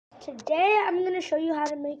Today I'm going to show you how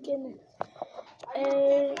to make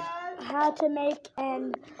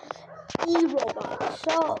an e-robot.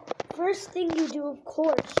 So first thing you do, of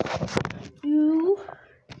course, you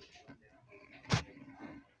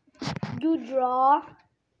draw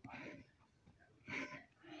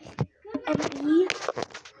an E.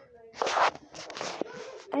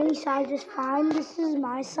 Any size is fine. This is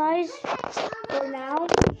my size for now.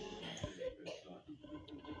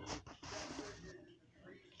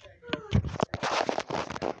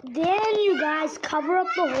 Then you guys cover up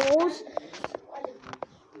the holes.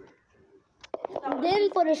 Then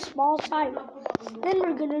for the small size, then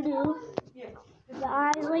we're gonna do the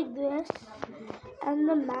eyes like this and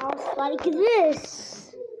the mouth like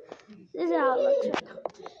this. This is how it looks right now.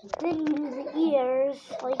 Then you do the ears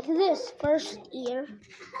like this. First ear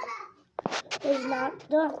is not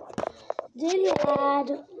done. Then you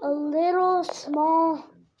add a little small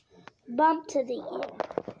bump to the ear.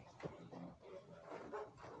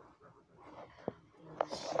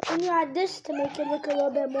 And you add this to make it look a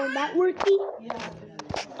little bit more networky.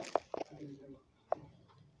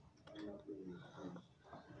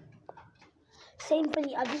 Same for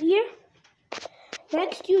the other ear.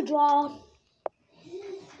 Next you draw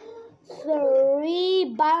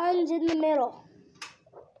 3 buttons in the middle.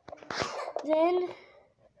 Then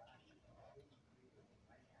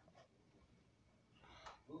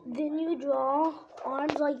you draw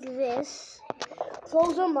arms like this.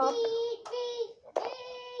 Close them up.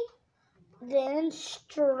 Then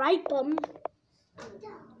stripe them.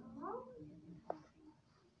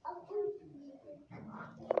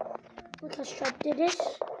 Look how striped it is.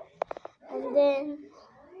 And then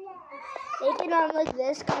take it on like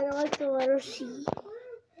this, kind of like the letter C.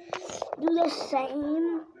 Do the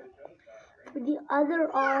same for the other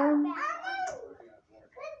arm.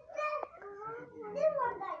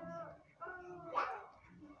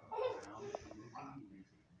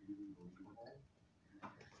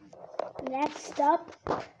 Next up,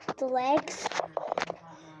 the legs.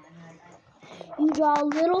 You draw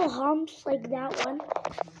little humps like that one.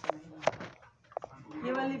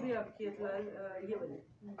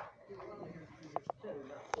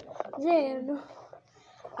 Then,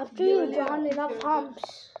 after you've drawn enough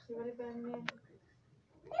humps,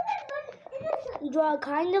 you draw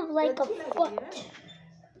kind of like a foot.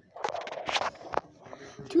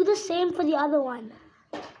 Do the same for the other one.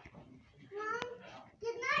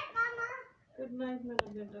 Good night,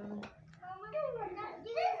 Mama.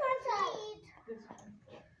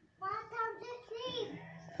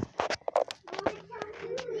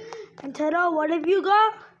 And ta-da, what have you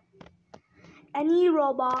got? An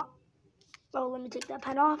e-robot. Oh, let me take that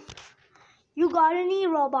pen off. You got an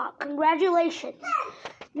e-robot. Congratulations.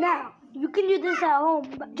 Now, you can do this at home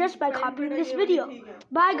just by copying this video.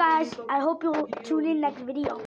 Bye, guys. I hope you'll tune in next video.